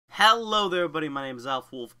Hello there, everybody. My name is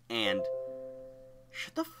Alphawolf, and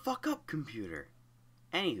shut the fuck up, computer.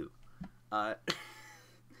 Anywho,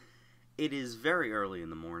 it is very early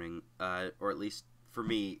in the morning, or at least for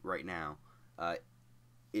me right now.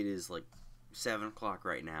 It is like 7 o'clock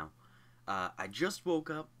right now. I just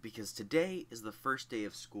woke up because today is the first day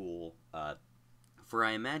of school, for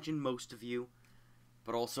I imagine most of you,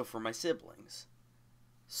 but also for my siblings.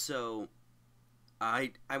 So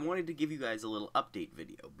I wanted to give you guys a little update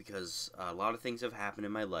video because a lot of things have happened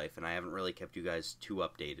in my life and I haven't really kept you guys too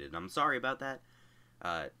updated. And I'm sorry about that,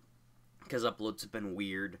 because uploads have been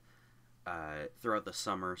weird throughout the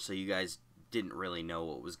summer, so you guys didn't really know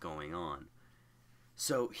what was going on.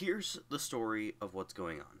 So here's the story of what's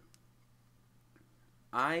going on.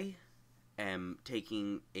 I am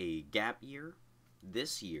taking a gap year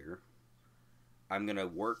this year. I'm going to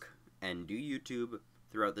work and do YouTube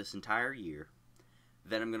throughout this entire year.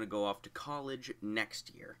 Then I'm going to go off to college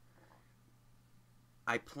next year.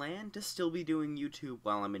 I plan to still be doing YouTube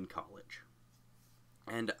while I'm in college.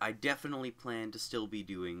 And I definitely plan to still be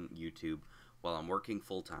doing YouTube while I'm working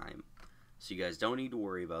full-time. So you guys don't need to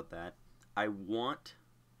worry about that. What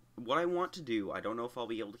I want to do, I don't know if I'll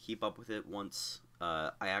be able to keep up with it once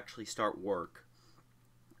I actually start work.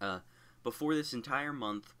 Before this entire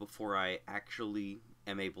month, before I actually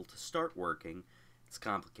am able to start working, it's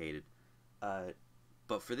complicated.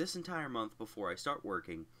 But for this entire month, before I start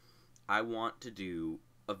working, I want to do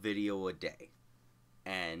a video a day.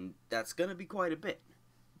 And that's going to be quite a bit.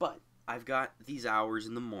 But I've got these hours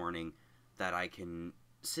in the morning that I can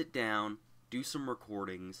sit down, do some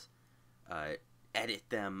recordings, edit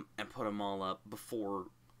them, and put them all up before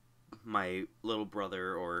my little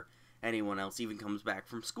brother or anyone else even comes back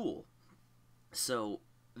from school. So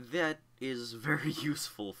that is very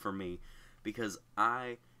useful for me because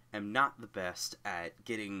I am not the best at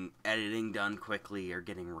getting editing done quickly or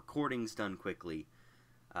getting recordings done quickly.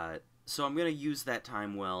 So I'm going to use that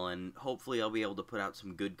time well, and hopefully I'll be able to put out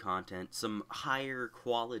some good content, some higher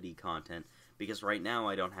quality content, because right now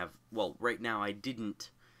I don't have, well, right now I didn't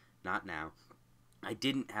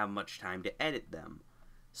have much time to edit them.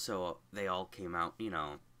 So they all came out,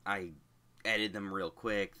 I edited them real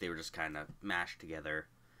quick. They were just kind of mashed together.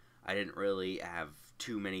 I didn't really have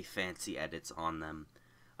too many fancy edits on them.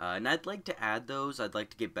 And I'd like to add those. I'd like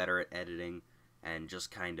to get better at editing and just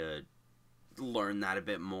kind of learn that a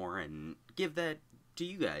bit more and give that to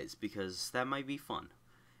you guys because that might be fun.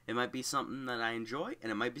 It might be something that I enjoy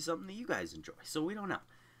and it might be something that you guys enjoy. So we don't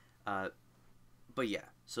know. But yeah,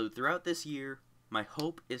 so throughout this year, my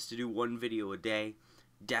hope is to do one video a day.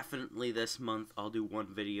 Definitely this month I'll do one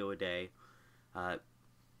video a day.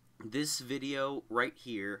 This video right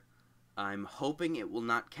here, I'm hoping it will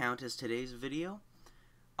not count as today's video.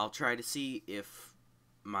 I'll try to see if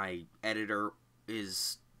my editor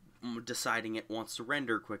is deciding it wants to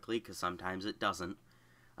render quickly, because sometimes it doesn't.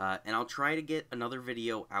 And I'll try to get another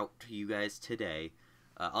video out to you guys today,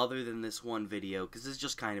 other than this one video, because it's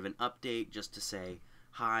just kind of an update, just to say,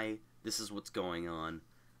 hi, this is what's going on,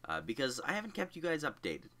 because I haven't kept you guys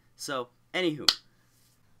updated. So, anywho.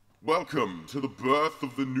 Welcome to the birth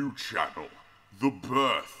of the new channel. The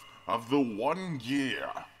birth of the 1 year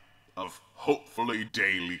of hopefully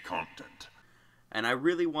daily content. And I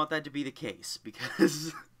really want that to be the case,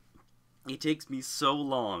 because it takes me so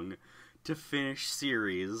long to finish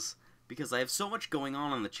series, because I have so much going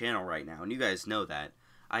on the channel right now, and you guys know that.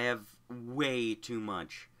 I have way too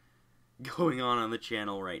much going on the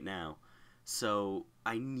channel right now, so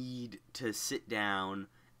I need to sit down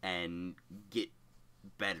and get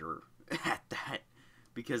better at that,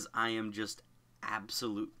 because I am just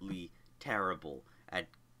absolutely terrible at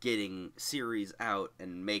getting series out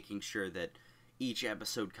and making sure that each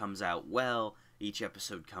episode comes out well, each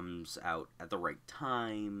episode comes out at the right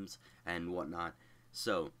times, and whatnot.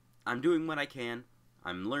 So, I'm doing what I can,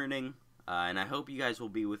 I'm learning, and I hope you guys will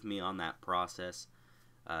be with me on that process.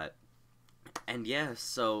 And yeah,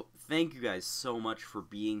 so thank you guys so much for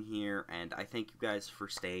being here, and I thank you guys for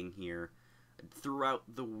staying here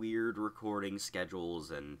throughout the weird recording schedules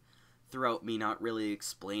and throughout me not really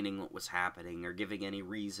explaining what was happening or giving any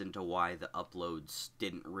reason to why the uploads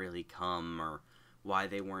didn't really come or why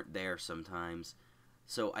they weren't there sometimes.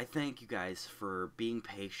 So I thank you guys for being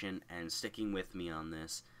patient and sticking with me on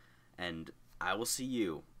this, and I will see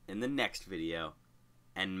you in the next video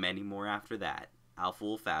and many more after that.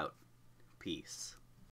 Alphawolf out. Peace.